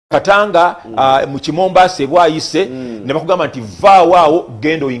Katanga mu Kimombasa bwayise ne bakugamba nti vaawo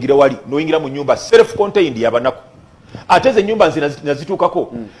genda oyingire wali noyingira mu nyumba self contained yabanako ateze nyumba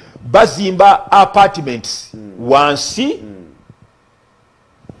nazituukako bazimba apartments wansi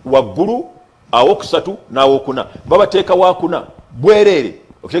waggulu awo kusatu nawo kuna babateeka wakuna bwerere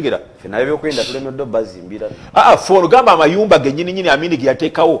oktegera naye byokwenda tulemedde bazimbira for gamba amayumba genyini amini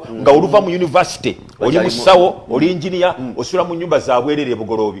giyateekawo nga oluva mu university oli musawo oli engineer osula mu nyumba za bwerere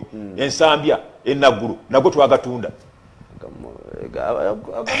bugorobi ensambya enaguru nago twagatunda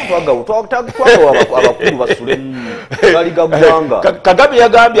abakulu basule baligagwanga Kagame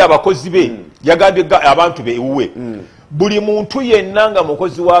yagambye abakozi be yagambye abantu be uwe buli muntu yenna nga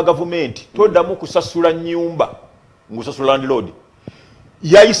mukozi wa gavumenti toddamu kusasula nyumba ngusasula landlord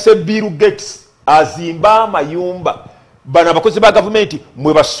yayise Bill Gates azimba amayumba bana abakozi ba gavumenti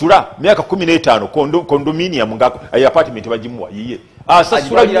mwe basula myaka 15 condominium ngako ay apartment bajimuwa yiye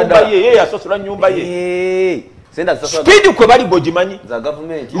asasula nyumba ye asasula nyumba ye speed kwe bali bojimanyi za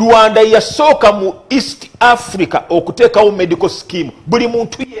government Rwanda yasooka mu East Africa okuteekawo medical scheme buli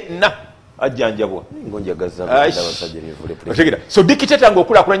muntu yenna ajjanjabwa ngonjagaza abasajja bivule so dictator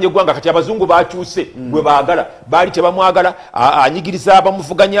ngokulakulanye gwanga kati abazungu bakyuse gwe baagala bali tebamwagala anyigiriza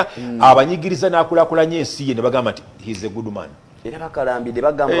abamuvuganya abanyigiriza nakulakulanye ensi ye ne bagamba nti he is a good man era bakalambide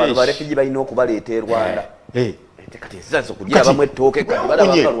bagamba ba refugee balina okubaleeta e Rwanda kati nsizazo kugira bamwe ettooke kati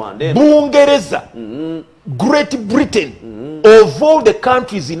balaba Rwanda Bungereza Great Britain of all the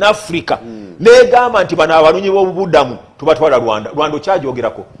countries in Africa negamba nti bana abalunyi b'obubudamu tubatwala Rwanda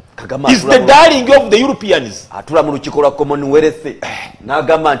okyajogerako is the darling of the Europeans atula mu lukiko lwa Commonwealth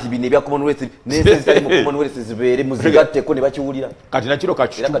n'agamba nti bino ebya Commonwealth n'ensi mu Commonwealth zibeere muzigatteko ne bakiwulira kati nakiro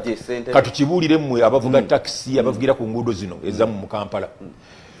katukibuulire mmwe abavuga taxi abavugira ku nguudo zino ezamu mu Kampala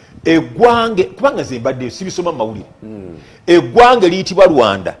eggwange kubanga zembadde sibisoma mu mawulire eggwange liyitibwa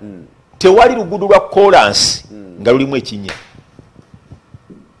Rwanda tewali luguudo lwa kolansi nga lulimu ekinnya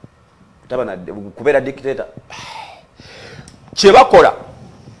tabana kubeera dictator kye bakola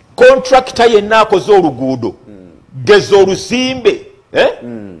contractor yenna akoze oluguudo geza oluzimbe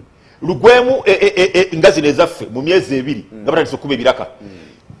lugwemu ngazi nezaffe mu myezi 2 nga batandise okuba ebiraka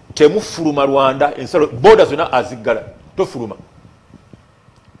temufuluma Rwanda ensalo border zonna aziggala tofuluma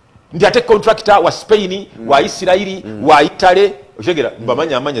ndi ate contractor wa Spain wa Israeli wa Italy oshegera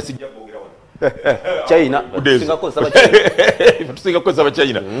mbamanya amanya sijja kwogera wano China tusinga kosa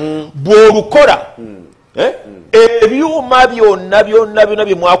China bwolukola ebyuma byonna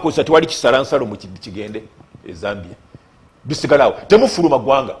bye mwakosa tewali kisalansalo mu kigende e Zambia bisigalawo temufuluma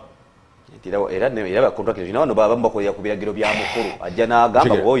gwanga era contractor ina wano baba mbakolera ku biragiro bya mukuru ajja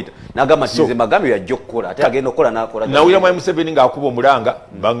n'agamba boyita n'agamba ntize magambo yajja okukola ate agenda okukola n'akola nawulira mwami Museveni ng'akuba omulanga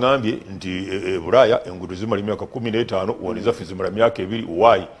baŋŋambye nti Bulaya enguudo zimala myaka 15 woniza ffe zimala myaka 2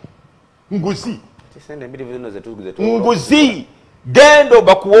 why nguzi nguzi gendo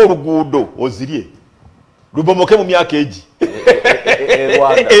bakuwa oluguudo ozirye lubomoke mu myaka egi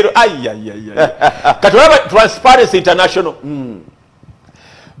kati olaba Transparency International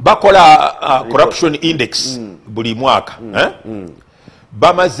bakola corruption index buli mwaka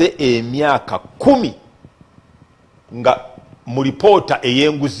bamaze emyaka 10 nga mu reporter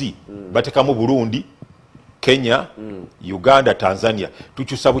eyenguzi batekamu Burundi Kenya Uganda Tanzania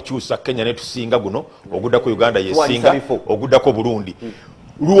tukyusa bukyusa Kenya ne tusinga guno oguddako Uganda yesinga oguddako Burundi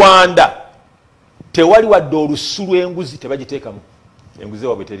Rwanda tewali wadde olusulu enguzi tebagiteekamu enguzi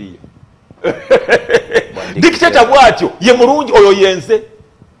wabwe teriyo dictator bwatyo ye mulungi oyo yenze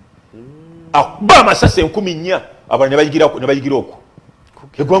akuba amasasi 10,000 abantu ne bayigira okwo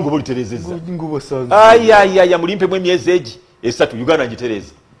eggwanga buliterezeza ayaya mulimpemu emyezi egi 3 Uganda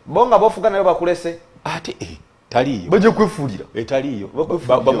ngitereza bonga bofuga nayo bakulese ate taliyo baje kwefulira taliyo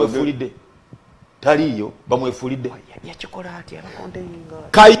bamwefulidde taliyo bamwefulidde yakikola ati abakondenga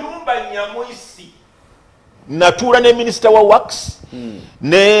Kayumba Nyamoisi natuula ne minister wa works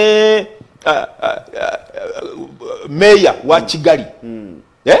ne mayor wa Kigali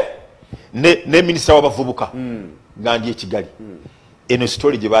ne minister wa bavubuka ngandi e Kigali eno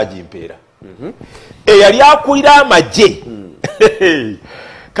story gye bagimpeera eyali akulira amagye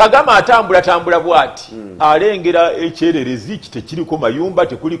Kagama atambula bwati alengera ekyererezi kitekiriko mayumba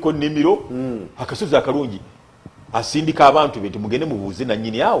tekuliko nnimiro akasozi akalungi asindika abantu beti mugende mubuuze na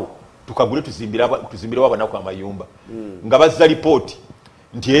nyini awo tukagule tuzimbira abanaku amayumba nga bazza report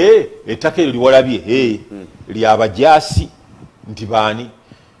nti ettaka eryo liwalabye lyabajasi nti baani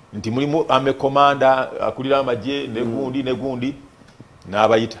nti mulimu ame komanda akulira amagye negundi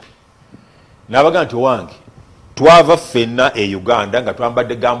n'abayita n'abaga nti owange twava ffenna e Uganda nga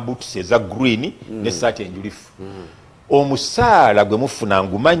twambadde gamboots eza green ne saati enjulifu omusaala gwe mufuna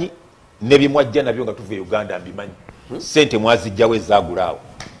ngumanyi ne bimwajja nabyo nga tuva Uganda mbimanyi sente mwazijjawo ezaagulaawo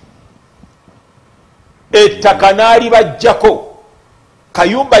ettaka naali bajjako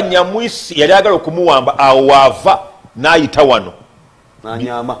Kayumba Nyamwisi yali agala okumuwamba awo waava n'ayita wano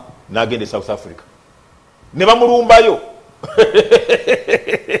nanyama n'agenda South Africa ne bamulumbayo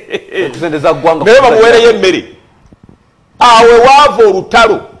naye bamuweereyo emmere awe waava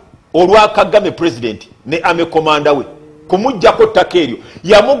olutalo olwa Kagame president ne ame komanda we kumujjako ttaka eryo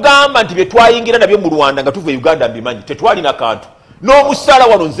yamugamba nti bye twayingira nabyo mu Rwanda nga tuva Uganda mbimanyi tetwalina kantu n'omusaala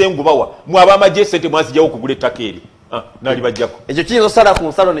wano nze ngubawa mwaba amagye sente mwazijjawo okugula ettaka eryo nali bajjako ekyo kiyinza osala ku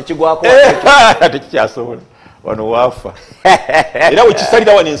nsalo ne kigwako tekikyasobola wano waafa era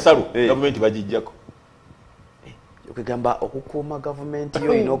wekisalira wano ensalo gavumenti bagijjako okugamba okukuuma gavumenti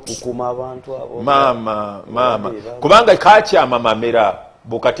yo ina okukuuma abantu abo maama kubanga kakyama mamera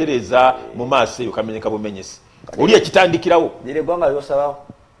bukatereza mu maaso eyo kamenyeka bumenyesi oli ekitandikirawo nire eggwanga lyosaba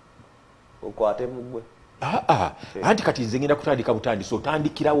okwate mugwe anti kati nze ngenda kutandika butandisi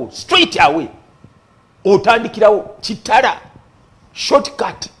otandikirawo straight away otandikirawo kitala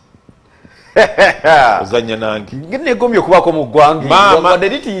shortcut ozanya nange negomye okubaako mu ggwanga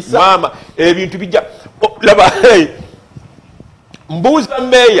maama ebintu bijja laba mbuuza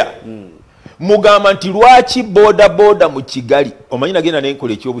meeya mugamba nti lwaki boda mu Kigali omanyi nagenda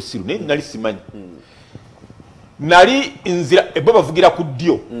nenkola ekyobusiru naye nali simanyi nali nzira ebo bavugira ku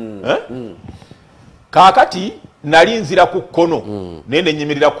ddyo kaakati nali nzira ku kkono naye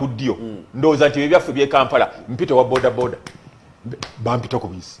nenyimirira ku ddyo ndowooza nti ebyaffe by'e Kampala mpita wa boda bampitako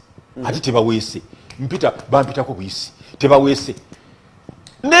buyisi ate tebaweese mpita bampitako buyisi tebaweese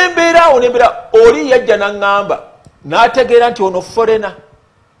nembeerawo oli yajja naŋŋamba n'ategeera nti ono forena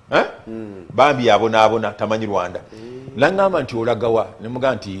bambi abonaabona tamanyi Rwanda naŋŋamba nti olagawa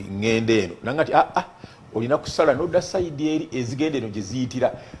nemugamba nti ŋŋenda eno naŋŋamba nti olina kusala nodda sayidi eri ezigenda eno gye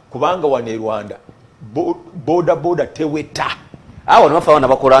ziyitira kubanga wano e Rwanda boda teweta wano bafa wana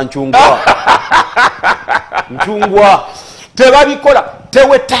bakola ncungwa tebabikola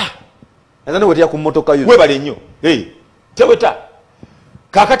teweta ezane wetya ku mmotoka yo webale nnyo teweta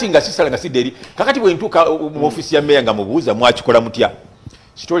kakati nga sisala nga sidde eri kakati bwe ntuuka mu ofisi ya meya nga mubuuza mwakikola mutya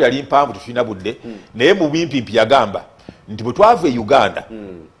sitoli yali mpanvu tetulina budde naye mu bimpimpi yagamba nti bwe twava e Uganda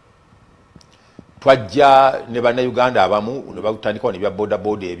twajja ne bannayuganda abamu ne batandikawo nebya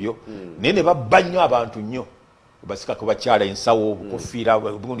boda ebyo naye ne babba nnyo abantu nnyo basikako bakyala ensawo obukofiira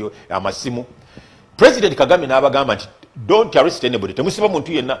amasimu President Kagame n'abagamba nti don't arrest anybody temusiba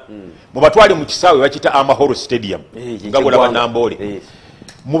muntu yenna mubatwale mu kisaawe bakita Amahoro Stadium nga bwe Namboole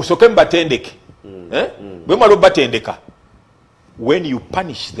musoke mbatendeke bwe mwalo batendeka when you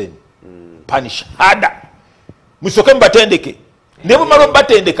punish them punish harder musoke mbatendeke ne bwe mwalo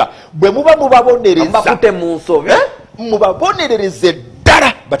batendeka bwe muba mubabonereza mbakute mu nsobe mubabonereze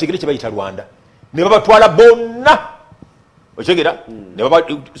ddala bategere kye bayita Rwanda ne babatwala bonna okegera ne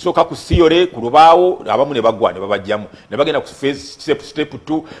babasoka ku siyore ku lubaawo abamu ne bagwa ne babajjamu ne bagenda ku step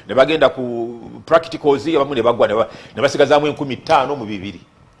 2 ne bagenda ku practicals abamu ne bagwa ne basigazaamu 15,000 mu 2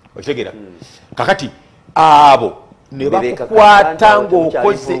 okegera kakati abo ne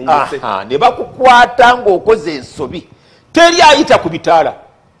bakukwata ng'okoze ensobi teri ayita ku bitaala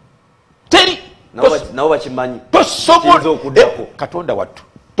teri nabo bakimanyi tosobola Katonda wattu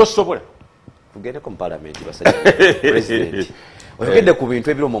tosobola tugendeko mu palamenti basajja president oyogedde ku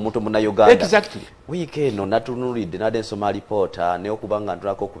bintu ebiromu omuntu munnayuganda exactly wiiki eno natunulidde nadde nsoma alipoota naye okuba nga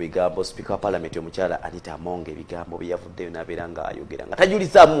ntulako ku bigambo sipiika wa palamenti omukyala Anita Among ebigambo bye yavuddeyo n'abeera ng'ayogera nga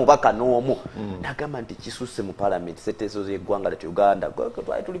tajulizaamu mubaka n'omu n'agamba nti kisusse mu palamenti setteeso z'eggwanga lyattu Uganda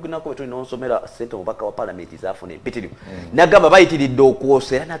twali tuligunako bwe tulina onsomera ssente omubaka wa palamenti zaafuna empitirivu n'agamba bayitiridde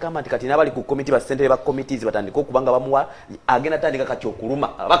okwosa era n'agamba nti kati n'abali ku komiti bassentebe ba committees batandika okuba nga bamuwa agenda tandika kati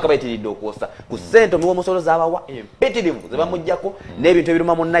okuluma abaka bayitiridde okwosa ku ssente omuwa omusolo z'abawa empitirivu ze bamuggyako n'ebintu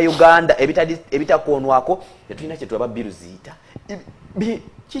ebiruma munnayuganda ebitakoonwako tetulina kye tulaba biru ziyita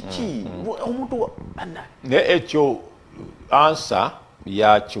kiki omuntu ekyo answer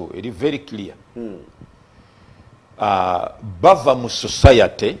yakyo eri very clear bava mu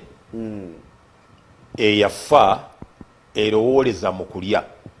society eyafa erowooleza mu kulya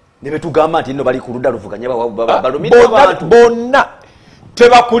ne betugamba nti nno bali ku ludda luvuganya balumira abantu bonna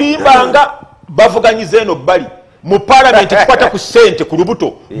tebakulimbanga bavuganyiza eno bali mu palamenti kukwata ku ssente ku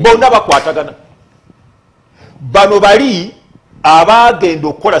lubuto bonna bakwatagana bano bali abagenda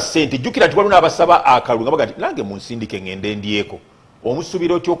okukola ssente jjukira nti waliwo n'abasaba akalulu nga baga nti nange munsindike ngende ndyeko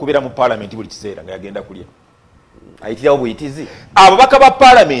omusuubira otya okubeera mu palamenti buli kiseera nga yagenda kulya ayitirawo buyitizi ababaka ba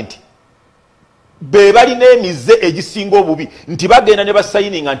palamenti be balina emize egisinga obubi nti bagenda ne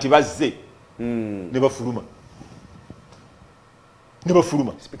basayininga nti bazze ne bafuluma ne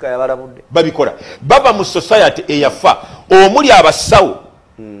bafuluma speaker yabalabudde babikola baba mu society eyafa omuli abasawo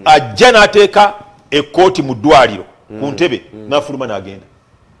ajja n'ateeka ekkooti mu ddwaliro ku ntebe n'afuluma n'agenda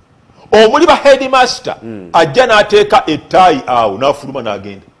omuli ba headmaster ajja n'ateeka ettaayi awo n'afuluma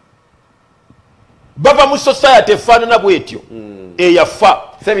n'agenda bava mu society efaanana bwetyo eyafa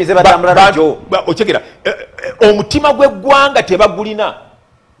semize batambula najo okyegera omutima gw'eggwanga tebagulina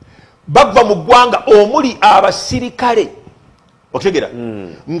bava mu ggwanga omuli abasirikale okyegera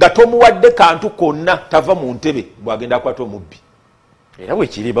nga tomuwadde kantu konna tava mu ntebe bw'agenda akwata omubbi era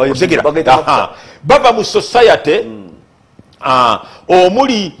bwekiri bava mu society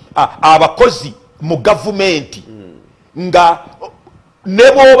omuli abakozi mu gavumenti nga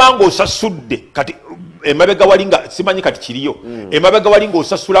ne bw'oba ng'osasudde kati emabega wali nga simanyi kati kiriyo emabega wali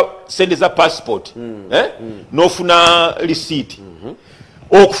ng'osasula sente za passport n'ofuna receipt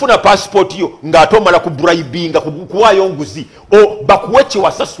okufuna passport yo ng'ate omala kubribinga kuwaayo nguzi bakuwe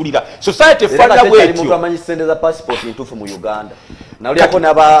kyewasasulira society efana bwetyo amanyi sente za passport ntuufu mu Uganda nawulyako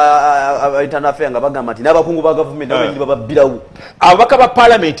n'aba internal affairs nga bagamba nti n'abakungu ba gavumenti nabo bababbirawo ababaka ba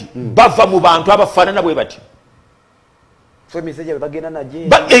parliament bava mu bantu abafaanana bwe batyo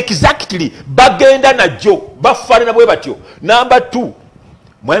exactly bagenda najjo bafaanana bwe batyo number 2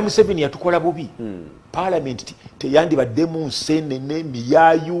 Mwai Museveni yatukola bubi parliament teyandibaddemu nsenene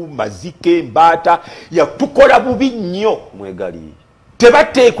miyayu mazike mbaata yatukola bubi nnyo mwegali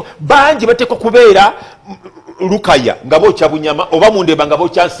tebateekwa bangi bateekwa kubeera lukaya nga bookya bunyama oba mundeba nga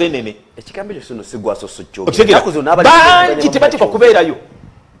bookya nsenene ekigambo ekyo sino sigwaso sokyo bangi tebateekwa kubeerayo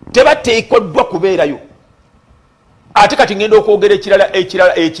tebateekoddwa kubeerayo ate kati ngenda okwogera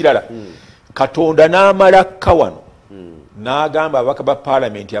ekirala Katonda n'amala kawano n'agamba ababaka ba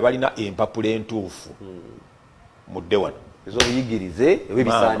parliament abalina empapula entuufu mudde wano ez'obuyigirize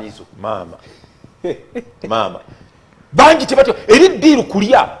ebyebisaanizo maama bangi tebateekwa eri ddiiru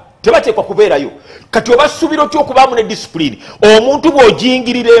kulya tebateekwa kubeerayo kati obasuubira otya okubaamu ne discipline omuntu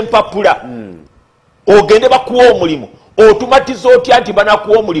bw'ojingirira empapula ogende bakuwa omulimu otumatiza otya nti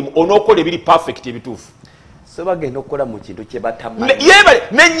banakuwa omulimu onookola ebiri perfect ebituufu so bagenda okukola mu kintu kye batamanyi yebale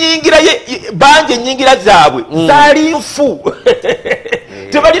n'ennyingira bangi ennyingira zaabwe zaali nfu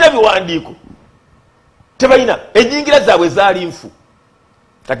tebalina biwandiiko tebalina ennyingira zaabwe zaali nfu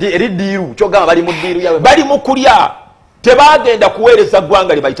kati eri ddiiru kyogamba bali mu ddiiru yaabwe bali mu kulya tebagenda kuweereza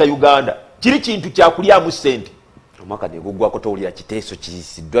ggwanga lye bayita Uganda kiri kintu kyakulyamu ssente omwaka negugwako towulira kiteeso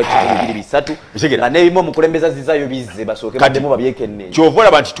kiyisiddwa 2-3 nga n'ebimu omukulembeza zizaayo bizze basooke baddemu babyekenneenye kyova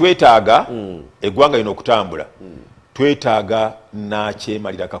olaba nti twetaaga eggwanga lino okutambula twetaaga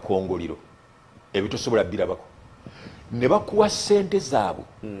nakyemalira kakongoliro ebitosobola birabako ne bakuwa ssente zaabwe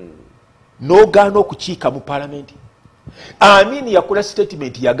n'ogaana okukiika mu palamenti Amini yakola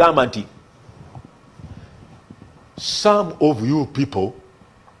statement yagamba nti some of you people,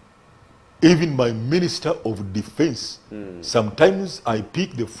 even my Minister of Defense, sometimes I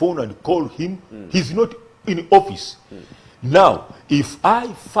pick the phone and call him. He's not in office. Now, if I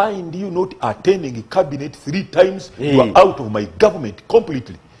find you not attending cabinet 3 times, you are out of my government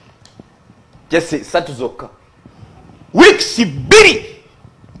completely. Yes, Satuzoka. Weeks Biri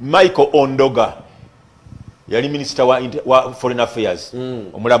Michael Ondoga. Yali Minister wa Foreign Affairs.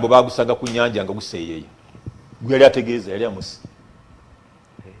 Omulambo bagusanga ku nyanja nga guseyeye. Gwali ategeeza yali amusi.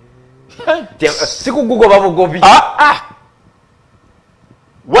 Siku Google babugobi.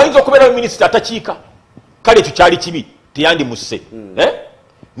 Wayinza okubeera Minister atakiika. Kale tukyali kibi teyandi musse.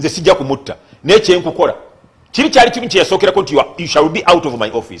 Nze sijja kumutta. N'ekyenkukola. Kiri kyali kibi kyeyasookerako nti you shall be out of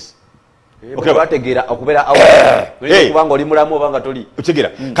my office. Okay, bategeera okubeera out. Kubanga oli mulamu obanga toli.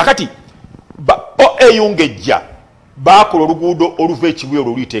 Otegeera. Kakati eyungejja bakola oluguudo oluva ekibwe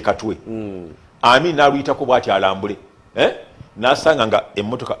oluyiteeka twe. Amini n'aluyitako bw'ati alambule. N'asanga nga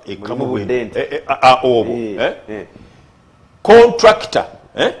emmotoka ekamu contractor,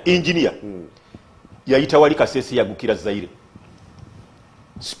 engineer, yayita wali Kasese yagukira Zaire.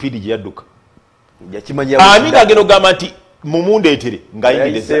 Speed gye yadduka. Amini agenda ogamba nti mumundeetere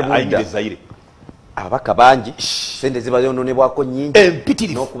ng'ayingire Zaire. Ababaka bangi sente ziba zonoonebwako nnyingi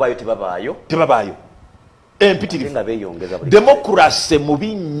n'okubaayo tebabaayo empitirivu nga beeyongeza buli demokrasi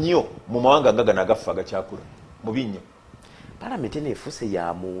mubi nnyo mu mawanga nga gano agaffe agakyakula mubi nnyo. Palamenti neefuuse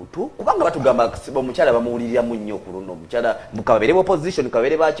ya muntu kubanga batugamba omukyala bamuwuliriramu nnyo ku luno omukyala kababeere opposition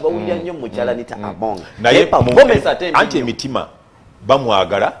kababeere baki bawulira nnyo mukyala Anita Among naye anti emitima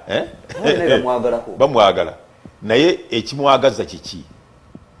bamwagala bamwagala naye ekimwagaza kiki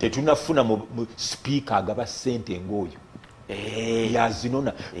tetunafuna mu speaker agaba ssente ng'oyo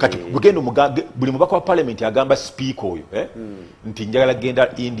yazinona kati bugendo mugange buli mubaka wa parliament agamba speaker oyo nti njagala genda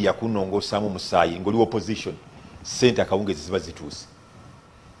India kunongosaamu musaayi ng'oli opposition ssente akawungezi ziba zituuse.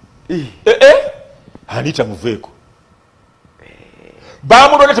 Anita muveeko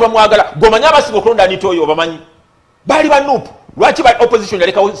bamulonda tebamwagala gomanya abasinga okulonda Anita oyo obamanyi bali banupu lwaki ba opposition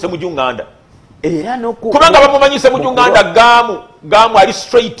yalekawo Ssemujju kubanga bamumanyi Ssemujju gaamu ali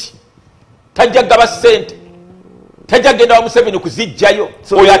straight tajja gaba ssente tajja genda wa Museveni kuzijjayo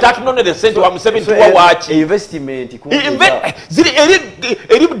oyo ate atunonere ssente wa Museveni tuwa waaki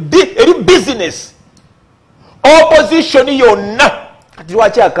eri business opposition yonna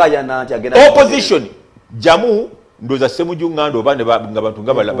opposition jamu ndoza Ssemujju oba nga bantu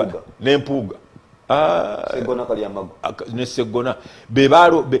nga balaba n'empuuga ne Segona be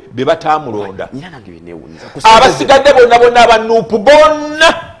batamulonda abasigadde bonna abanuupu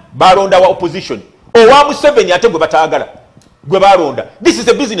bonna balonda wa opposition owa Museveni ate gwe bataagala gwe balonda. This is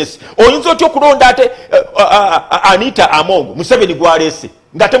a business. Oyinza otyo okulonda ate Anita Among Museveni gwaleese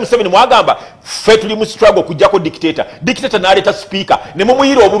ngate Museveni mwagamba ffe tuli mu struggle kujjako dictator n'aleeta speaker ne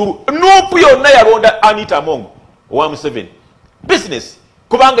mumuyira obululu nuupu yonna yalonda Anita Among owa Museveni business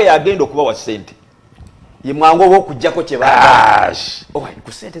kubanga yagenda okuba wa ssente ye mwango w'okujjako kye baagala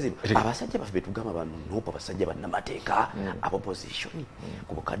ku ssente zino abasajja baffe betugamba banuupu abasajja bannamateeka abopposition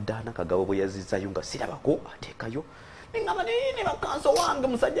ku bukaddaana Kagabo bwe yazizzayo nga sirabako ateekayo ningamba ne bakanso wange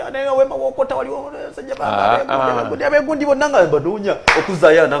musajja wema wokota waliwo musajja abegundi bonna nga banoonya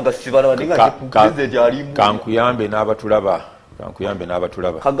okuzaayo nanga sibalaba ninga president alimu kankuyambe n'abatulaba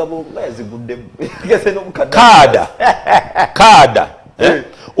Kagabo nga yaziguddemu kaada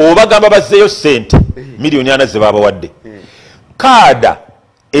obagamba bazzeeyo ssente miliyoni 4 ze babawadde kaada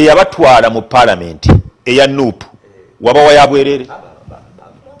eyabatwala mu palamenti eya nuupu wabawa ya bwerere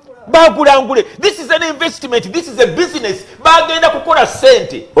bagulangule. This is an investment, this is a business. Bagenda kukola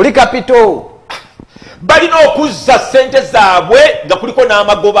ssente oli capital balina okuzza ssente zaabwe nga kuliko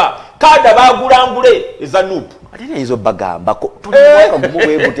n'amagoba kaada bagulangule eza nuupu atene izo bagambako tuliwaka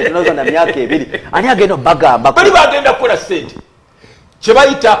mubwebute tunazo na myaka 2 ani agenda bagambako bali bagenda kukola ssente kye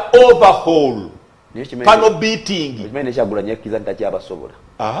bayita overhaul pano beating mene kyagula nyakiza ntaky'abasobola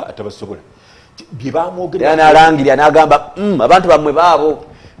atabasobola bye bamwogerera n'alangirira n'agamba abantu bamwe baabo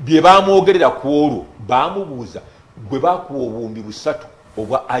bye bamwogerera ku olwo bamubuuza gwe bakuwa obuwumbi 3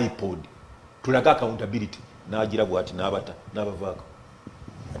 obwa iPod tulaga accountability n'agira bw'ati n'abata n'abavaako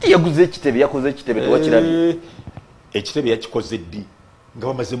yaguze ekitebe yakoze ekitebe twakirabye ekitebe yakikoze ddi nga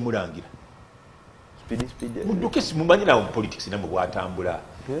bamaze mulangira speed mudduke simumanyi nawo mu politics namwe bwatambula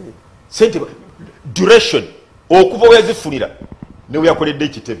sente duration okuva wezifunira ne weyakoledde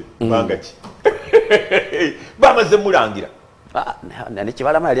ekitebe banga ki bamaze mulangira nani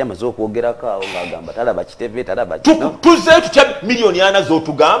kibalama yali amaze okwogerako awo ng'agamba talaba kitebe talaba tuze tutya miliyoni 4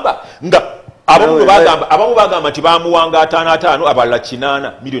 z'otugamba nga abamu bagamba nti bamuwanga 5 abalala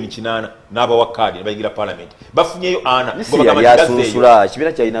 8 miliyoni 8 n'abawa kaadi ne bayingira parliament bafunyeyo 4 yasunsula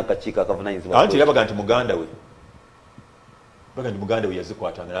kibiina kyalina akakiiko akavunanyizibwa anti yabaga nti muganda we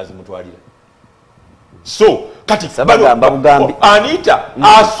yazikwatanga n'azimutwalira so kati Anita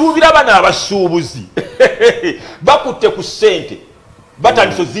asuubira bana abasuubuzi bakutte ku ssente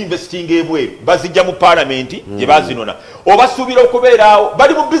batandise zinvestinga ebweru bazijja mu palamenti gye bazinona obasuubira okubeera awo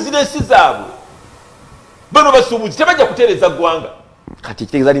bali mu bizinesi zaabwe bano basuubuzi tebajja kutereeza ggwanga kati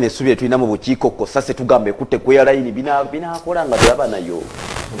kitegeeza nina essuubi tulina mu bukiiko kosa se tugamba ekutte kweya layini binaakola nga tulaba nayo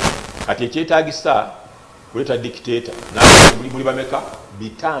kati ekyetaagisa kuleeta dictator muli bameka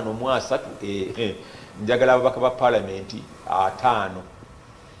 5 njagala ababaka ba palamenti 5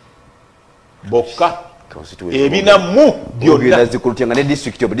 bokka ebinamu byonna zikulutyanga ne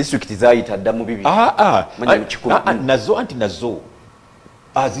district zaayita dda mu 2 nazo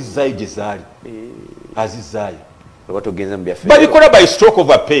azizaayo gye zaali azizaayo batogenza mu byaffe babikola by stroke of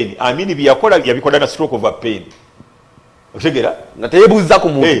a pen byakola yabikola na stroke of a pen otegera nga teyebuuza ku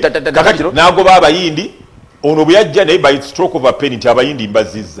muntu n'agoba abayindi ono bwe yajja naye by stroke of a pen nti abayindi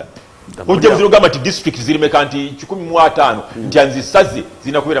mbazizza ojja buzira ogamba nti district zirimeka nti 15 nti anzisaze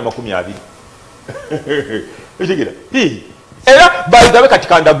zirina kubeera 20 otegera era bayigabe kati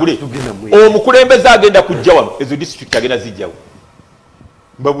kandagule omukulembeze agenda kujja wano ezo district agenda zijjawo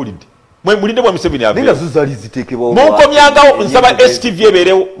mbabulidde mulinde bwa Museveni abenga zuzali zitekebwa munkomyangawo nsaba STV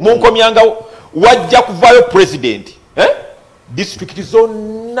ebeerewo munkomyangawo wajja kuvaayo president district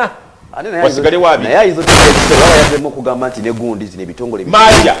zonna wasigale wabi naye izo tekisewa yazemo kugamba nti ne gundi zine bitongole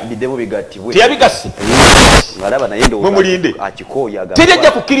bidemo bigatibwe teyabigasi ngalaba naye ndo mulinde akikoya agamba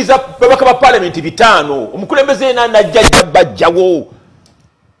tejja kukkiriza babaka ba parliament 5 omukulembeze najja bajjawo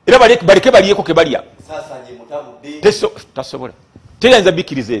era baleke baliyeko ke balya sasa nje mutabu teso tasobola teyanza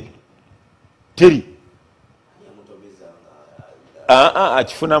bikiriza ebyo teri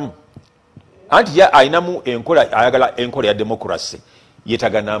akifunamu anti ya ayinamu enkola ayagala enkola ya democracy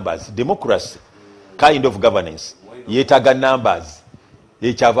yetaga numbers. Democracy, kind of governance, yetaga numbers.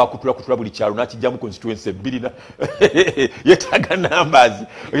 Ekyava kutula buli kyalo nakijjamu constituency bbiri yetaga numbers.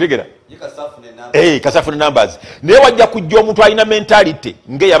 Okitegera? Kasafune numbers. Naye wajja kujja omuntu alina mentality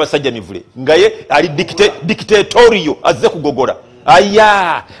ng'ey'abasajja mivule nga ye ali dictatorial azze kugogora.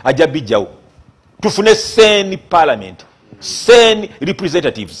 Aya ajja bijjawo. Tufune sane parliament, sane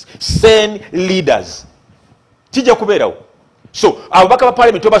representatives, sane leaders. Kijja kubeerawo. So ababaka ba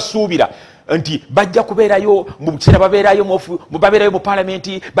parliament basuubira nti bajja kubeerayo mu kiseera babeerayo mu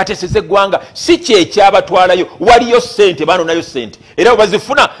parliament bateseze eggwanga. Si kyekyabatwalayo, waliyo sente banonayo sente era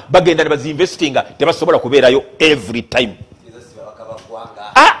bazifuna bagenda ne bazinvestinga tebasobola kubeerayo every time.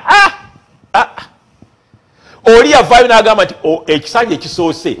 Oli yavaayo n'agamba nti ekisanja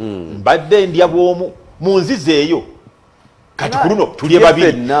ekisoose mbadde ndya bw'omu mu nziza eyo kati ku luno tulye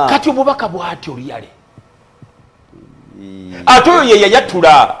babiri. Kati omubaka bw'ati oluyale ate oyo ye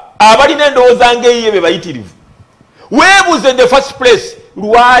yayatula abalina endowooza ng'eyiye be bayitirivu. Weebuuze in the first place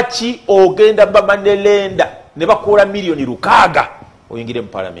lwaki ogenda bamanelenda ne bakoola miliyoni 600 oyingire mu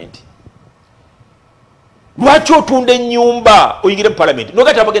palamenti? Lwaki otunda ennyumba oyingire mu palamenti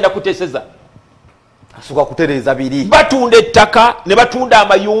nogati abagenda kuteeseza? Asuka kutereza biri. Batunda ettaka ne batunda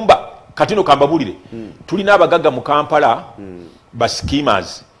amayumba. Kati no kambabulire. Tulina abagagga mu Kampala ba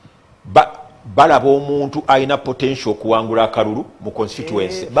schemers balaba omuntu alina potential okuwangula akalulu mu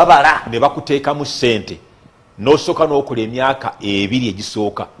constituency babala ne bakuteeka mu ssente n'osooka n'okola emyaka 2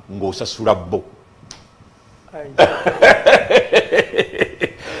 egisooka ng'osasula bo.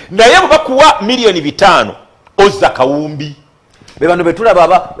 Naye bwe bakuwa miliyoni 5 ozza kawumbi. Be bano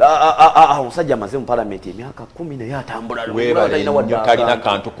betulaba omusajja amaze mu parliament emyaka 10 naye atambula talina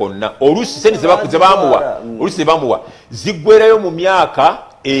kantu konna. Oluusi sente ze bamuwa ziggwerayo mu myaka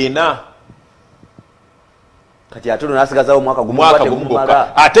 4. Kati atono nasigazawo mwaka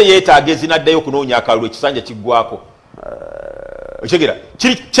gumugokka ate yeetaaga ezinaddayo okunoonya akalulu ekisanja kiggwako. Okitegeera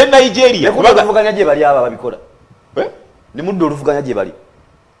kye Nigeria oluvuganya gye bali aba babikola ne mudde oluvuganya gye bali.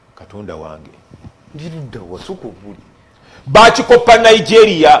 Katonda wange ndirudda wasuku buli bakikopa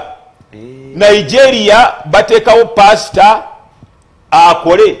Nigeria. Nigeria bateekawo pasita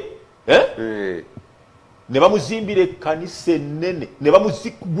akole ne bamuzimbira ekkanisa ennene ne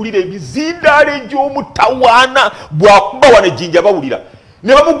bamuzigulira emizindaalo egy'omutawaana bwakuba wano ejjinja bawulira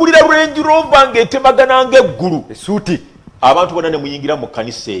ne bamugulira Range Rover ng'etemagana ng'eggulu esuuti. Abantu bonna ne muyingira mu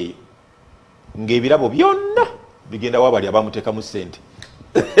kkanisa eyo ng'ebirabo byonna bigenda wabali abamuteekamu ssente.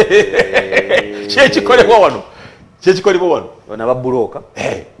 Kyekikolebwa wano Ona babulooka.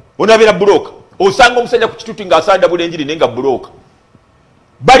 Onabeera bulooka. Osanga omusajja ku kituuti ng'asanda bulenjiri naye nga bulooka.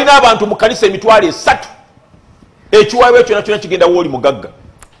 Balina abantu mu kkanisa emitwalo 3. Ekiwaabwa ekyo kyonna kigenda wooli mugagga.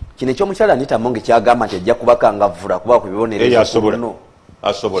 Kino ekyomukyala Anita Monge kyagamba nti ajja kubakangavvula kuba ku bibonerezo asobola.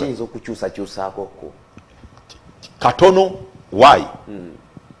 Kiyinza okukyusakyusaako katono. Why?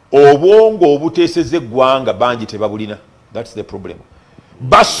 Obwongo obuteeseza eggwanga bangi tebabulina. That's the problem.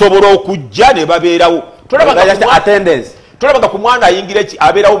 Basobola okujja ne babeerawo. Tolabanga ku mwana ayingira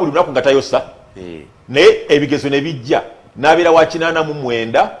abeerawo buli lunaku nga tayosa. Naye ebigezo ne bijja n'abeera wa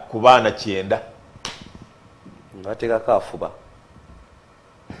 89 ku baana 9. Ngateekako afuba.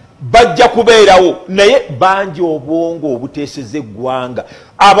 Bajja kubeerawo naye bangi obwongo obuteeseza eggwanga.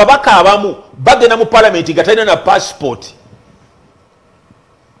 Ababaka abamu bagenda mu palamenti nga talina na passport.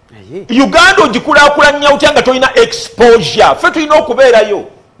 Uganda ogikulaakulanya otya nga tolina exposure? Ffe tulina okubeerayo.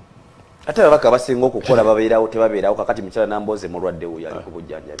 Ate ababaka abasinga okukola babeerawo tebabeerawo. Kakati mukyala Namboze mulwadde oyo ali ku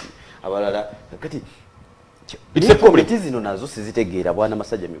bujjanjabi. Abalala kakati komiti zino nazo sizitegeera bwana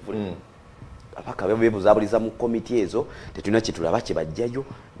Masajja Mivule. Abaka bebuzabuliza mu komiti ezo tetulina kitulaba kye bajjayo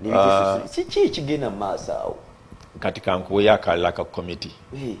kiki kigenda mu maaso awo. Kati kankuwe yakalala ka komiti.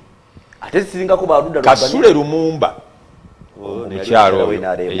 Ate zisingako baluda Kasule Lumumba omukyalo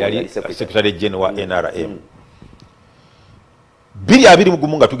eyali Secretary General wa NRM.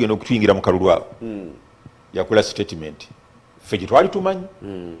 2021 nga tugenda okutuyingira mu kalulu awo yakola statement ffe gye twali tumanyi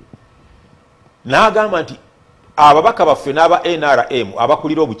n'agamba nti ababaka baffe n'aba NRM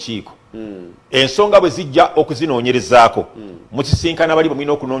abakulira obukiiko ensonga bwe zijja okuzinoonyerezaako mukisinkana bali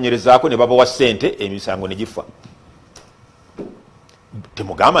bwemulina okunoonyerezaako ne babawa ssente emisango ne gifa.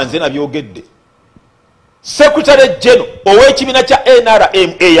 Temugamba nze nabyogedde. Secretary General ow'ekibiina kya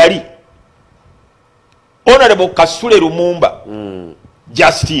NRM eyali Honorable Kasule Lumumba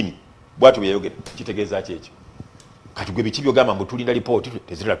Justin bwatu byayogera kitegeeza ki ekyo? Kati gwe biki byogamba mbu tulinda lipooti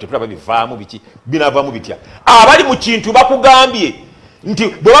tetulaba bivaamu biki binavaamu bitya? Abali mu kintu bakugambye nti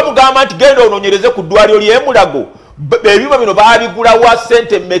bwe bamugamba nti genda onoonyereze ku ddwaliro ly'e Mulago ebyuma bino baabigula wa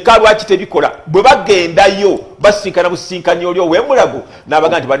ssente mmeka lwaki tebikola bwe bagendayo basinkana businkani olyo wemulago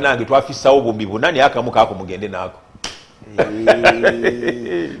n'abaga nti bannange twafisawo bumbi buna naye akamu kaako mugende naako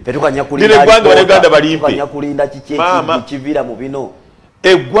tetukanya kulinda kivira mu bino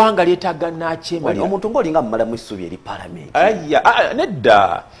eggwanga lyetaaga nakyemalira omuntu ng'olinga mumalamu essubi eri palamenti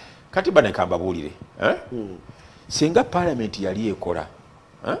nedda kati baneka mbabuulire singa palamenti yali ekola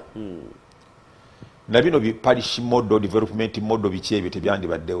na bino parish model development model biki ebyo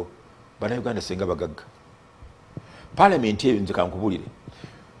tebyandibaddewo bannayuganda singa bagagga palamenti eyo nze kankubulire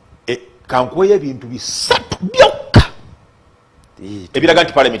kankuweyo ebintu bisatu byokka ebiraga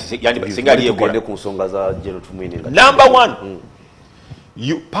nti palamenti singa ali ekola ku nsonga za General Tumwine number one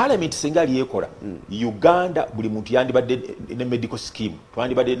palamenti singa ali ekola Uganda buli muntu yandibadde ne medical scheme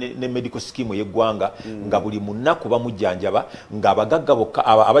twandibadde ne medical scheme y'eggwanga nga buli munaku bamujjanjaba nga abagagga bokka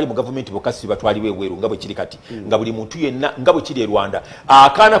abali mu gavumenti bokka si batwaliwe ebweru nga bwe kiri kati nga buli muntu yenna nga bwe kiri e Rwanda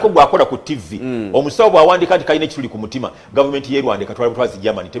akaana ko gwakola ku TV omusawo bw'awandika nti kalina ekituli ku mutima gavumenti y'e Rwanda katwala butwazi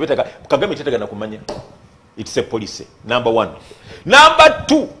Germany tebetaga Kagame tetagana kumanya it's a policy number one. Number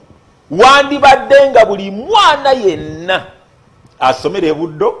two, wandibadde nga buli mwana yenna asomera e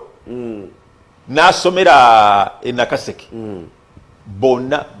Buddo n'asomera e Nakaseke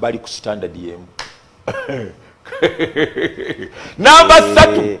bonna bali ku standard yemu. Namba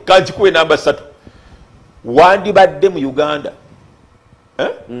 3 kanjikuwe namba 3 wandibadde mu Uganda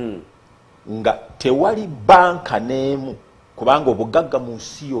nga tewali banka n'emu kubanga obugagga mu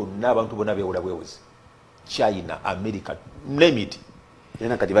nsi yonna abantu bonna beewola bwewozi China, America, name it.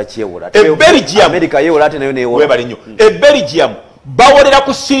 Yena kati bakyewula. Belgium, America yewola ate nayo neewola. Webale nnyo. Belgium bawolera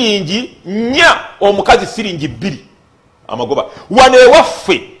ku siringi 4 omukazi siringi 2 amagoba. Wane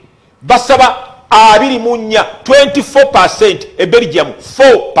waffe basaba 24 24% Belgium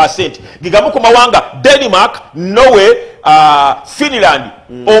 4%. Gigamu ku mawanga Denmark, Norway, Finland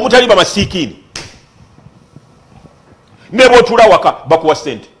omutali bamasikini. Nebo tula waka bakuwa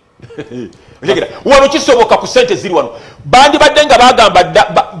sente. Legera wano kisoboka ku sente ziri wano bandi badenga bagamba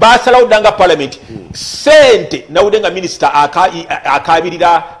basalawo danga parliament sente nawudenga minister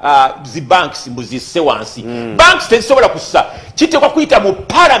akabirira zi banks mbuzise wansi banks tezisobola kussa kitekwa kuyita mu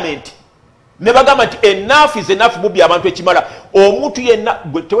parliament ne bagamba nti enough is enough mubi abantu ekimala omuntu yenna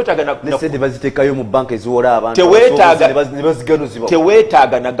tewetaga na sente bazitekayo mu bank eziwola abantu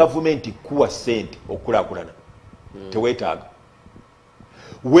tewetaga na government kuwa sente okulakulana tewetaga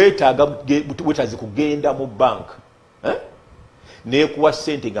wetazi kugenda mu bank nekuwa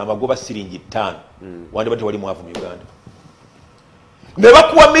sente nga amagoba siringi 5 wandibadde wali mwavu mu Uganda ne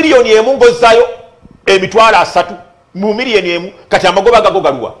bakuwa miliyoni emu ngozaayo emitwalo 3 mu miliyoni emu kati amagoba gago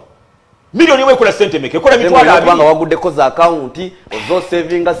galuwa miliyoni emu ekola sente meke ekola mitwalo 2 banga waguddeko za account ozo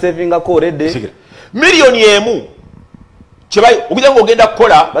savinga ko already miliyoni emu kibayo okujja ng'ogenda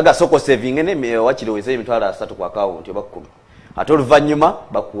kukola baga soko saving ne wakiriweze emitwalo 3 ku account obakumi ate oluvannyuma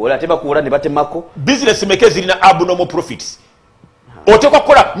bakuwola ate bakuwola ne batemako business make zirina abnormal profits otekwa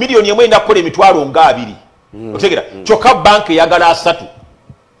kukola miliyoni emu enda kukola emitwalo nga 2 otegera kyokka bank eyagala 3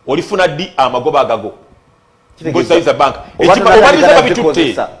 olifuna ddi amagoba agago ngozayiza bank obaliza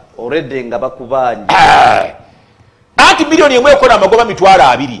babitutte already nga bakubanye anti miliyoni emu ekola amagoba mitwalo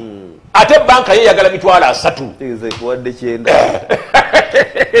 2 ate banka yeyagala mitwalo 3 kuwadde kyenda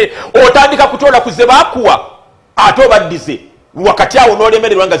otandika kutola kuze bakuwa ate obaddize wakati awo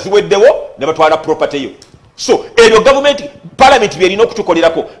n'olemererwa nga ziweddewo ne batwala property yo. So ebyo government parliament byerina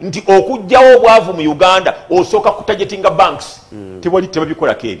okutukolerako nti okujjawo obwavu mu Uganda osooka kutagetinga banks tewali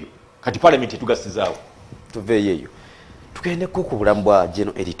tebabikolako ebyo kati parliament etugasizaawo tuveeyo tugendeko ku bulamu bwa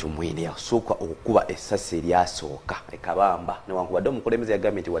General Tumwine yasooka okukuba essasi eryasooka ekabamba newankubadde omukulembeze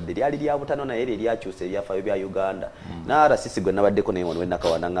yagambye nti wadde lyali lya butano naye eryakyusa ebyafaayo bya Uganda n'arasisi gwe nabaddeko naye wano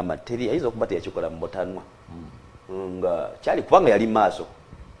wennakawana ngamba teri ayinza okuba teyakikola mu butanwa nga kyali kubanga yali maaso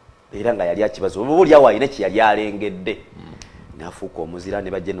era nga yali akibazo buli awo alina kyeyali alengedde nafuuka omuzira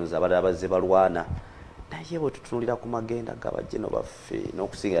ne bajenoza abalala bazze balwana naye bwe tutunulira ku magenda g'abajeno baffe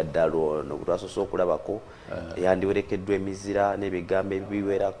n'okusingira ddala ono bwetwasoose okulabako yandiwerekeddwa emizira n'ebigambo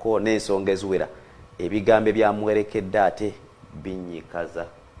ebiwerako n'ensonga eziwera ebigambo ebyamuwerekedde ate binyikaza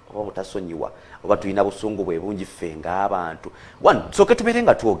oba butasonyiwa oba tulina busungu bwe bungi ffe ng'abantu wano tusooke tubeere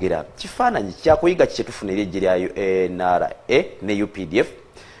nga twogera kifaananyi kyakuyiga ki kyetufuna eri eggye lya NRA ne UPDF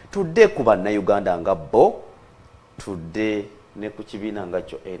tudde ku bannayuganda nga bo tudde ne ku kibiina nga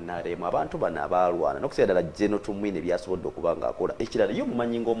kyo NRM abantu bano abaalwana n'okusinga ddala General Tumwine byasobodde okuba ng'akola ekirala ye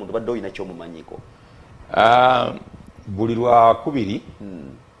omumanyi ng'omuntu badde olina ky'omumanyiko buli lwakubiri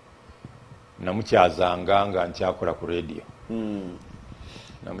namukyazanga nga nkyakola ku radio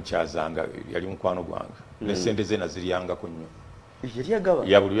namukyazanga yali mukwano gwange ne sente ze naziryangako nnyo yali agaba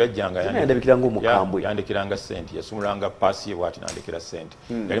ya buli yajjanga yandabikiranga omukambwe yandekiranga sente yasumulanga paasi ye bwati nandekera sente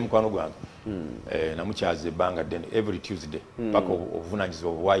yali mukwano gwange namukyaza ebbanga ddene every Tuesday paka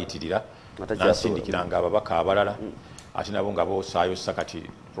obuvunanyizibwa bwewayitirira nansindikiranga ababaka abalala ate nabo nga boosaayo sakati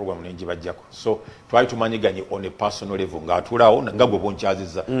program nengi bajjako so twali tumanyiganye on a personal level ng'atuulaawo nga gwe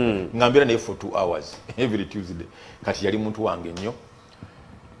bonkyaziza ngambira naye for 2 hours every Tuesday kati yali muntu wange nnyo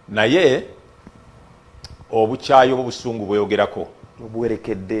naye obukyayo obusungu bweyogerako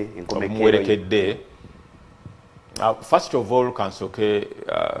obuwerekedde enkomekedde first of all kansoke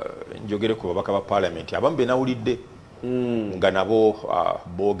njogere ku babaka ba parliament abamu be nawulidde nga nabo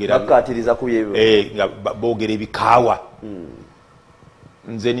boogera bakatiriza ku bye nga boogera ebikaawa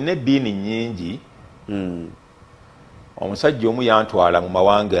nze nina eddiini nnyingi omusajja omu yantwala mu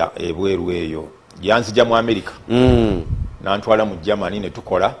mawanga ebweru eyo yanzija mu America nantwala mu Germany ne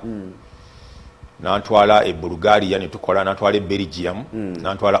tukola nantwala e Bulgaria ne tukola nantwala e Belgium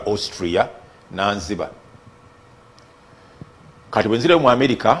nantwala Austria nanziba kati bwenzire mu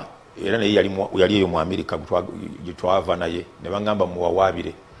America era naye yali eyo mu America gye twava naye ne bangamba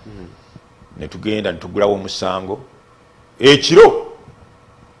muwawaabire ne tugenda ne tugulawo omusango ekiro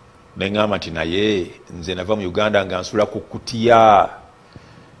ne ngamba nti naye nze nava mu Uganda nga nsula ku kutiya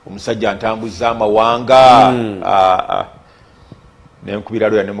omusajja ntambuza amawanga nenkubira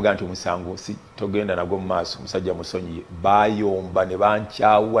lwera ne mugamba nti omusango si togenda nagwo mu maaso omusajja musonyiye bayomba ne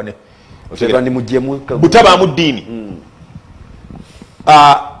bankyawa ne butaba mu ddiini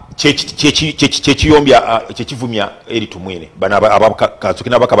kyekivumya eri tumwine kansoke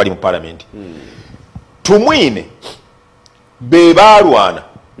n'ababaka bali mu palamenti tumwine be baalwana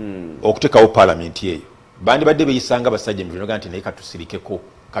okuteekawo palamenti eyo bandi badde beyisanga abasajja emivinoga nti naye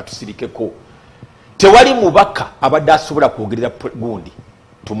katusirikeko tewali mubaka abadde asobola kwogerera gundi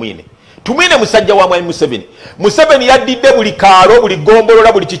tumwine musajja wa mwami Museveni yaddidde buli kaalo buli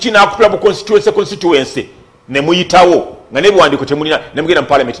gombolola buli kiki n'akutula mu constituency ne muyitawo nga n'ebiwandiiko temulina ne mugenda mu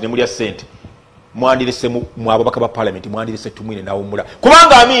palamenti ne mulya ssente mwandirese mu ababaka ba palamenti mwandirese tumwine n'awummula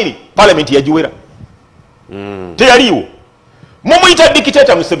kubanga amiini palamenti yagiwera teyaliiwo mumuyita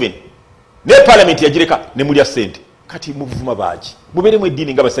dikiteta Museveni ne palamenti yagireka ne mulya ssente kati muvuma baaki mubeeremu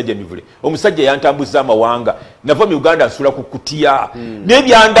eddiini nga basajja mivule omusajja yantambuza amawanga nava mu Uganda nsula ku kutiya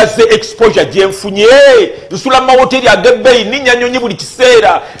n'ebyandaze exposure gye nfunye nsula mu mahoteri ag'ebbeeyi ninyanyonyi buli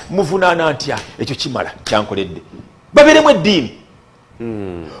kiseera muvunaana ntya ekyo kimala kyankoledde babeeremu eddiini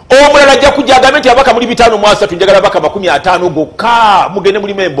omulala ajja kujja agambe nti abaka muli 5 njagala abaka 50 gokka mugende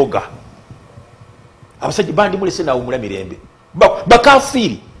mulimu emboga abasajja bandi mulese naawumula mirembe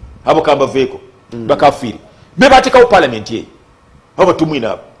bakafiiri abo kambaveeko bakafiiri be bateekawo palamenti eyo abo tumwine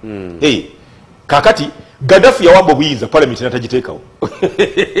abo kakati Gaddafi yawamba obuyinza palamenti natagiteekawo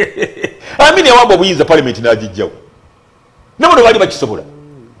Amini yawamba obuyinza palamenti n'agijjawo nabono bali bakisobola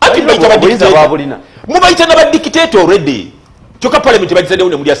ati mubayita n'abadikiteeta already kyokka palamenti bagizaddewo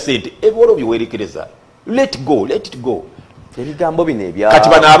ne mulya ssente ebiwolo byewerekereza let it go ebigambo bino kati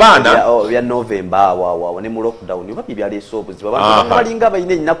bano abaana bya November awo ne mu lockdown oba byaleese obuzibu abantu balinga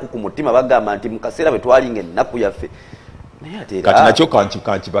balina ennaku ku mutima bagamba nti mu kaseera bwe twalinga ennaku yaffe naye ate kati nakyo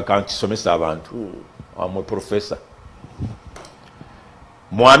kankisomesa abantu mu professor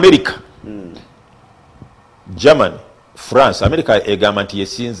mu America Germany France America egamba nti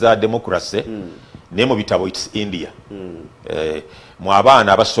yesinza democracy ne mu bitabo it's India mu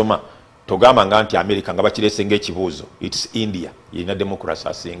abaana abasoma togamba nga nti America nga bakirese ng'ekibuuzo it's India yina democracy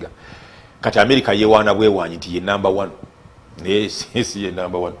asinga kati America yewaana bwewanyi nti ye number 1 si ye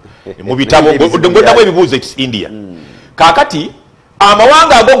number 1 mu bitabo ng'oddamu ebibuuzo it's India kakati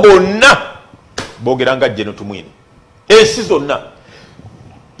amawanga ago gonna boogera nga Jeno Tumwine ensi zonna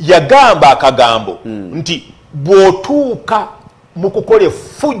yagamba akagambo nti bw'otuuka mu kukola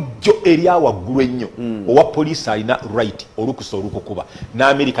effujjo eri awaggulu ennyo owa poliisi alina right olukusa olukukuba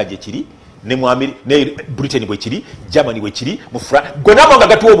n'Amerika gye kiri ne Britain bwe kiri Germany bwe kiri mu gonna amawanga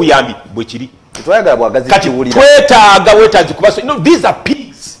gatuwa obuyambi bwe kiri kati twetaaga wetaazi kubaso these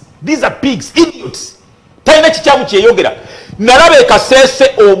are pigs idiots talina kikyamu kyeyogera nalaba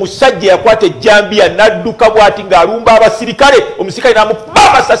ekaseese omusajja yakwata ejjambiya n'adduka bw'ati ng'alumba abasirikale omusirikale n'amukuba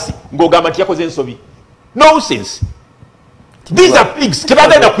amasasi ng'ogamba nti yakoze ensobi nonsense. These are pigs.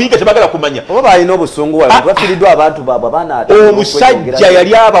 Tebagala kuyiga tebagala kumanya. Oba balina obusungu wabwe bafiridwa abantu baba baana omusajja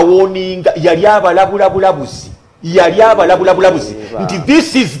yali abawoninga yali abalabulabulabuzi nti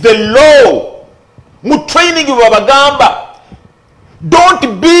this is the law mu training babagamba don't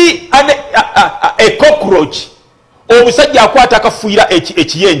be a cockroach. Omusajja akwata akafuira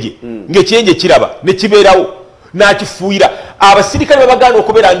ekiyenje ng'ekiyenje kiraba ne kibeerawo n'akifuira abasirikale babagana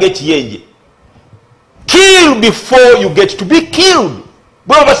okubeera ng'ekiyenje. Kill before you get to be killed.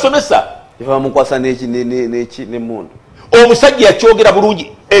 Bwe basomesa bamukwasa n'emundu. Omusajja yakyogera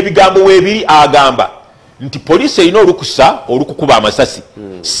bulungi ebigambo weebiri agamba nti poliisi erina olukusa olukukuba amasasi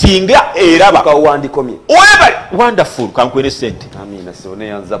singa eraba kawandikomye webale wonderful kankwene sente. Amina sone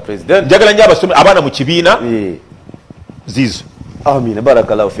yanza president njagala nnyo abasome abaana mu kibiina zizo. Amina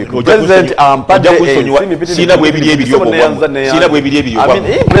barakallahu fikum. President ampadde sina bwebiri ebiri obwo sina bwebiri ebiri obwo.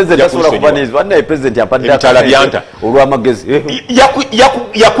 Amina president asobola kuba nezo wanna president ampadde atalabiyanta olw'amagezi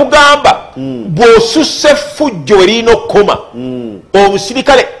yakugamba bw'osusse fujjo erina okukoma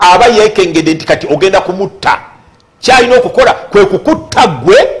omusirikale aba yeekengedde nti kati ogenda kumutta kyalina okukola kwe kukutta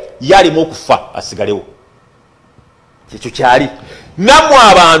gwe yalimu okufa asigalewo. Kyekyo kyali nammwe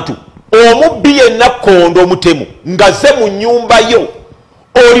abantu omubbi yenna kondo omutemu nga ze mu nnyumba yo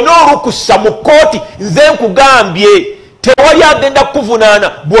olina olukusa mu kooti nze nkugambye tewali agenda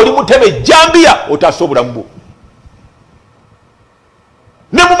kukuvunaana bw'oli muteme jambiya otaasa obulamu bwo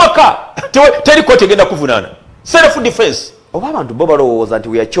ne mu maka teri kooti egenda kukuvunaana self defense. Oba abantu bo balowooza nti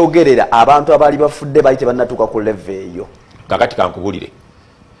weyakyogerera abantu abaali bafudde baali tebannatuuka ku leve eyo. Kakati kankubulire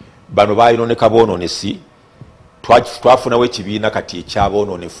bano baayononeka boononesi twafunawo ekibiina kati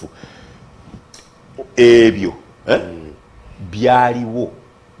ekyaboononefu ebyo byaliwo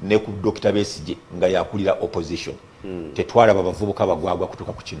ne ku Dr. Besigye nga yakulira opposition tetwalaba bavubuka bagwagwa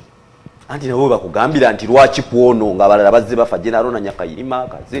kutuka ku kino. Anti nabo bakugambira nti lwaki kuono nga abalala bazze bafa General Nyakayirima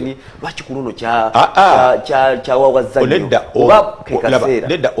Kazini lwaki kunono kya wawazanyo oba kekaseera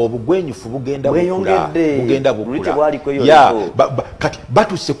nedda obugwenyufu bugenda bukula kati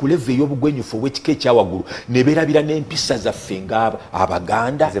batuse ku level y'obugwenyufu obw'ekika ekyawaggulu ne beerabira n'empisa zaffe nga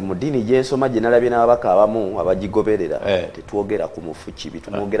Abaganda. Nze mu ddiini gyensoma gye nalabye n'ababaka abamu abagigoberera tetwogera ku mufu kibi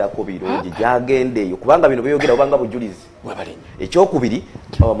tumwogerako birungi gyagende eyo kubanga bino byogera obanga bujulizi. Ekyokubiri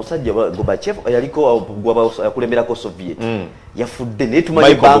omusajja Gorbachev yaliko yakulemberako Soviet yafudde naye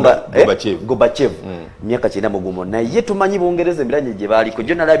tumanyi banga Gorbachev myaka 90 naye tumanyi Bungereza emiranye gye baliko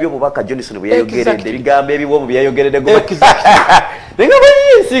gyo nalabye obubaka Johnson bwe yayogeredde ebigambo ebiwomu bye yayogeredde Gorbachev nenga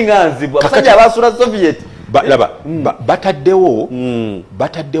bayinsinga nzibwa abasajja abasula Soviet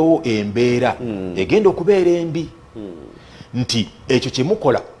bataddewo embeera egenda okubeera embi nti ekyo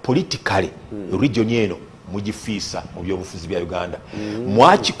kyemukola politikale region eno mugifiisa mu byobufuzi bya Uganda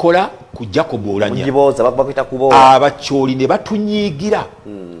mwakikola kujja kubuulanya abakyoli ne batunyiigira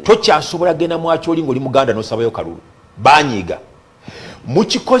tokyasobola genda mwakyoli ng'oli Muganda n'osabayo kalulu banyiiga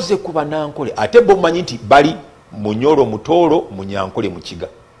mukikoze ku Banankole ate bo mumanyi nti bali Munyoro Mutoolo Munyankole Mukiga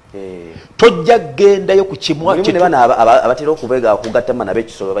tojja gendayo ku kimwa abatera okubega okugattama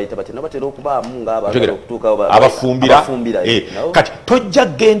n'ab'ekisolo bayita batera batera okubaamu ng'abaagala okutuuka abafumbira kati tojja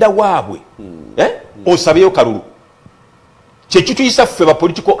genda waabwe osabeyo kalulu kyekituyisa ffe ba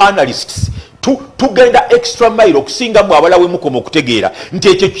political analysts tugenda extra mile okusingamu abalawe mukoma okutegeera nti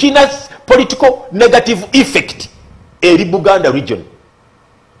ekyo kina political negative effect eri Buganda region.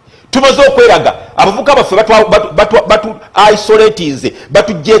 Tumaze okweraga abavuka baffe batu isolatinze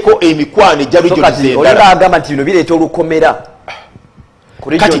batugjeeko emikwano ejja region zendala. Olinga agamba nti bino bireeta olukomera ku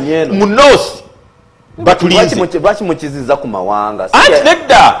region yeno mu north batulinze lwaki mukiziza ku mawanga anti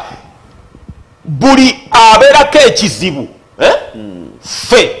nedda buli abeerako ekizibu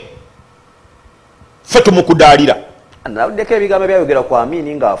ffe tumukudaalira nawuddeko ebigambo byayogera ku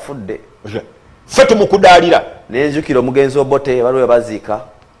Amini ng'afudde ffe tumukudaalira n'enjukira omugenzi Obote baliwe baziika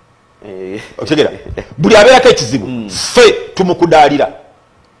otegera buli abeerako ekizibu ffe tumukudaalira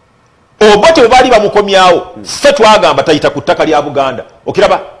Obote bwe baali bamukomyawo ffe twagamba tayita ku ttaka lya Buganda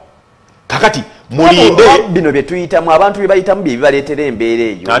okiraba kakati mulinde bino bye tuyitamu abantu bye bayitamu bye bibaleetera embeera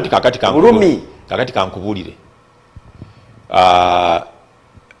eyo anti kakati kankubuulire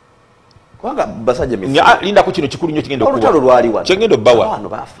kubanga basajja linda ku kino kikulu nnyo kigenda olutalo lwali wano kyengenda obbawa abantu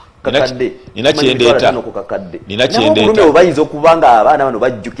baafa kakadde nina kyendeeta nabo bayinza okuba nga abaana bano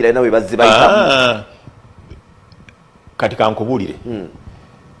bajjukira nawe bazze bayitamu kati kankubuulire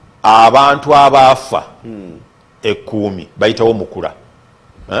abantu abaafa 10 bayitawo mukula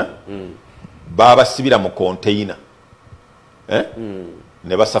babasibira mu container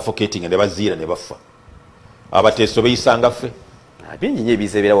ne basuffocating ne baziira ne bafa abateeso beyisanga ffe bingi nnyo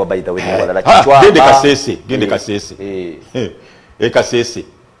ebiseebera wa bayita we n'ewalala gende kasese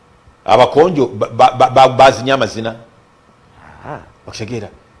abakonjo bazinya amazina okutegeera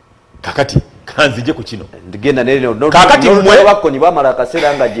kakati kanzije ku kino kakati mmwe bakoni bamala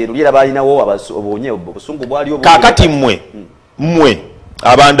akaseera nga gyerulira balinawo obonye obusungu bwali obwo kakati mmwe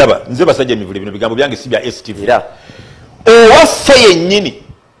abandaba nze basajja emivule bino bigambo byange si bya STV owaffe yennyini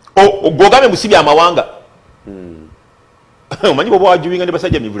gogambe musibi amawanga omanyi bwe bwajuwinga ne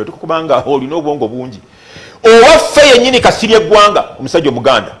basajja mivule tukubanga olina obwongo bungi owaffe yennyini Kasirye Gwanga omusajja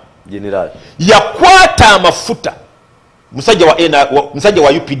omuganda general yakwata amafuta musajja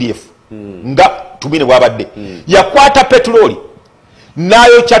wa UPDF nga tumine bwabadde yakwata petroli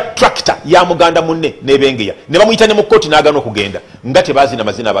nayo cha tractor ya muganda munne nebengeya ne bamuyita ne mu koti n'agana okugenda nga tebazina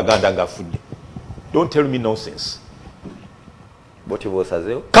mazina abaganda nga afudde. Don't tell me nonsense. Boti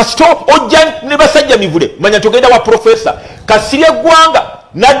bosazeo kasito ojja ne basajja mivule manya togenda wa professor Kasirye Gwanga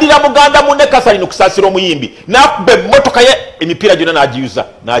nadira muganda munne Kasalino kusasira omuyimbi nakube motoka ye emipira gyonna n'agiyuza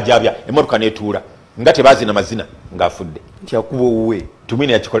n'ajabya emotoka netuula nga tebazina mazina nga afudde. nti akuba uwe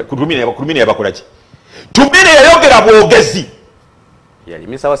tumine yabakola ki tumine yayogera bwogezi yali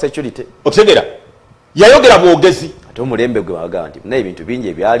misawa security otegera yayogera bwogezi ate omulembe gwe baga nti na ebintu bingi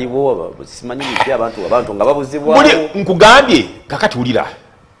ebyaliwo simanyi biki abantu nga babuzibwa muli nkugambye kakati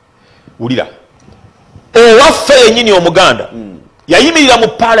ulira owaffe yennyini omuganda yayimirira mu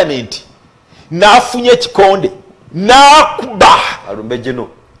parliament n'afunye ekikonde n'akuba alumbe gino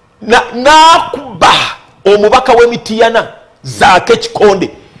n'akuba omubaka w'emitiyana zaake ekikonde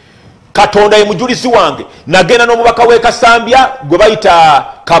Katonda ye mujulizi wange nagenda n'omubaka w'e Kasambya gwe bayita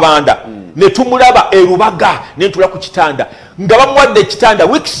Kabanda ne tumulaba erubaga ne ntula ku kitanda nga bamuwadde ekitanda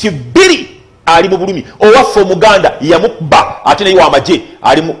weeks 2 ali mu bulumi owaffe omuganda yamukuba ate naye w'amagye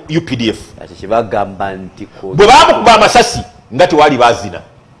ali mu UPDF ati kibagamba nti bwe bamukuba amasasi nga tewali bazina.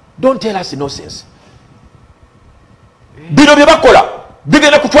 Don't tell us nonsense. Bino bye bakola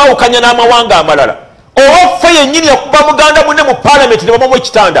bigenda kutwawukanya n'amawanga amalala. Owaffe yennyini yakuba muganda munne mu parliament ne bamuwa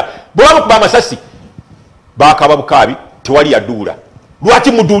ekitanda bwe bamukuba amasasi bakaba bukaabi tewali yaduula.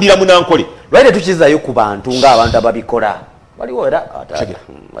 Lwaki muduulira munankole lwali tukizayo ku bantu ng'abantu ababikola waliwo era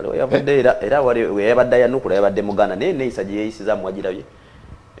waliwo yavudde era waliwo yabadde yanukula yabadde muganda naye neeyisa gye yeeyisiza mwagirabye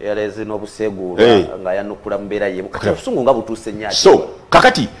yaleze n'obuseeguula nga yanukula mu mbeera ye kati obusungu nga butuuse nnyo so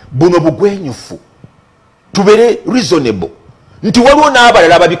kakati buno bugwenyufu tubere reasonable nti waliwo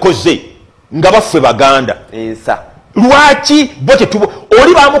n'abalala babikoze nga baffe baganda ensa lwaki bo tetubo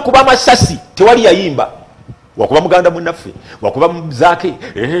oli bamukuba amasasi tewali yayimba wakuba muganda munnaffe wakuba muzaake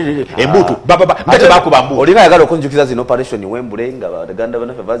embuto ngate bakuba mbuto olina yagala okunjukiza zino operation Wembule nga baganda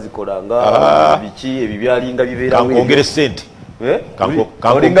bannaffe bazikola nga biki ebi byalinga bibeera kankongere sente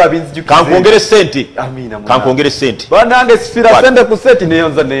kankongere sente kankongere sente banange sifira sente ku seti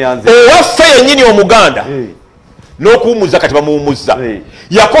neyonza neyanze owaffe yennyini omuganda n'okuwummuza kati bamuwummuzza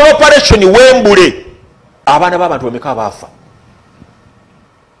yakola operation Wembule abaana b'abantu bameka baafa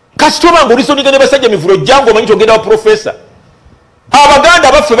kasitoba ngo olisoniga ne basajja mivulo jango omanyi togenda wa professor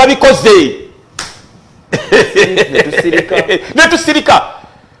abaganda baffe babikoze netusirika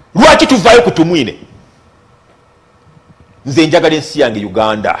lwaki tuvaayo kutumwine nze njagala ensi yange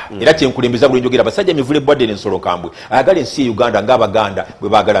Uganda era kyenkulembeza buli njogera basajja mivule bwadde n'ensolo kambwe ayagala ensi ya Uganda ng'abaganda bwe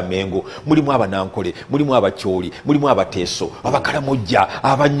baagala Mengo mulimu abanankole mulimu abakyoli mulimu abateeso abakalamojja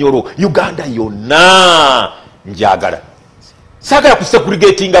abanyoro Uganda yonna njagala saagala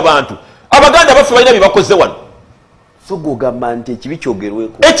kusegregating abantu abaganda baffe balina bye bakoze wano so gogamba nti ekibi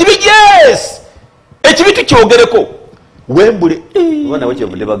kyogerweko ekibi yes ekibi tukyogereko Wembule wana weche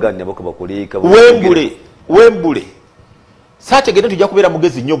bude baganda bako bakulika Wembule saategedde tujja kubeera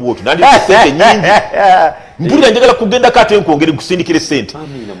mugezi nnyo bwotu nandi sente nyingi mpulira njagala kugenda kate nkwongere kusindikire sente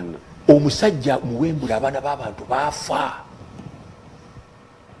omusajja mu Wembule abaana b'abantu baafa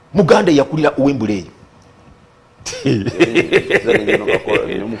muganda yakulira Wembule eyo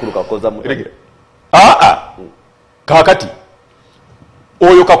kakati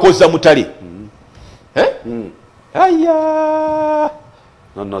oyo kakoza mutale aya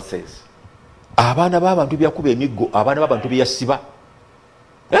no sense abaana b'abantu byakuba emiggo abaana b'abantu byasiba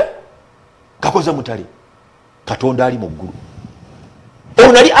kakoza mutale Katonda ali mu ggulu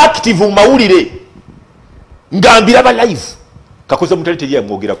ono nali active mu mawulire ngambira ba live kakoza mutale teri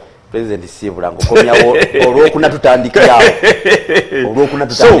yamwogerako President Sibulango komyawo olwokuna tutandikirawo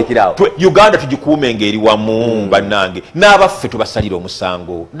so Uganda tugikuume ngeri wamu bannange n'abaffe tubasalira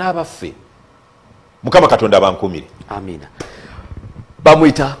omusango n'abaffe Mukama Katonda abankumire amina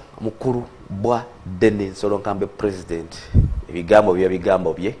bamuyita mukuru bwa Dene Nsolo Nkambe president ebigambo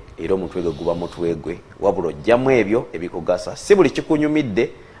bye era omutwege guba mutwegwe wabula jamu ebyo ebikugasa si buli kikunyumidde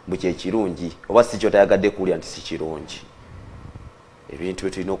mu kyekirungi oba si kyotayagadde kulya nti si kirungi ebintu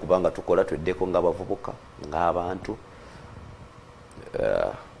tulina okubanga tukola tweddeko ng'abavubuka ng'abantu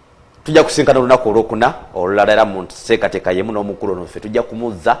tujja kusinkana olunaku olwokuna olulala era mu nteekateeka yemu n'omukulu ono ffe tujja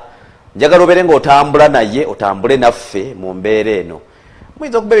kumuzza njagala obeere ng'otambula naye otambule naffe mu mbeera eno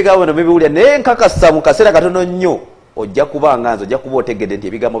muyinza okuba ebigambo bino bibiwulira naye nkakasa mu kaseera katono nnyo ojja kuba nga nze ojja kuba otegedde nti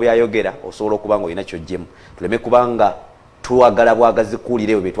ebigambo byayogera osobola okuba nga olina kyojjemu tuleme kubanga tuwagala bwagazi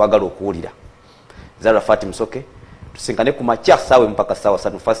kuulirewe betwagala okuwulira. Zara Fati Musoke tusinkane ku makya sawe mpaka sawa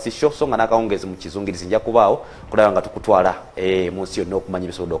sanu first show so nga nakawongezi mu kizungirizi nja kubaawo kulaba nga tukutwala munsi yonna okumanya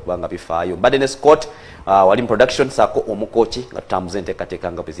ebisobola okubanga bifaayo. Badene Scott wali production sako omukochi nga tutambuze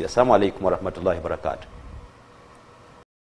enteekateeka nga bwezira. Assalamu alaikum warahmatullahi wabarakatuh.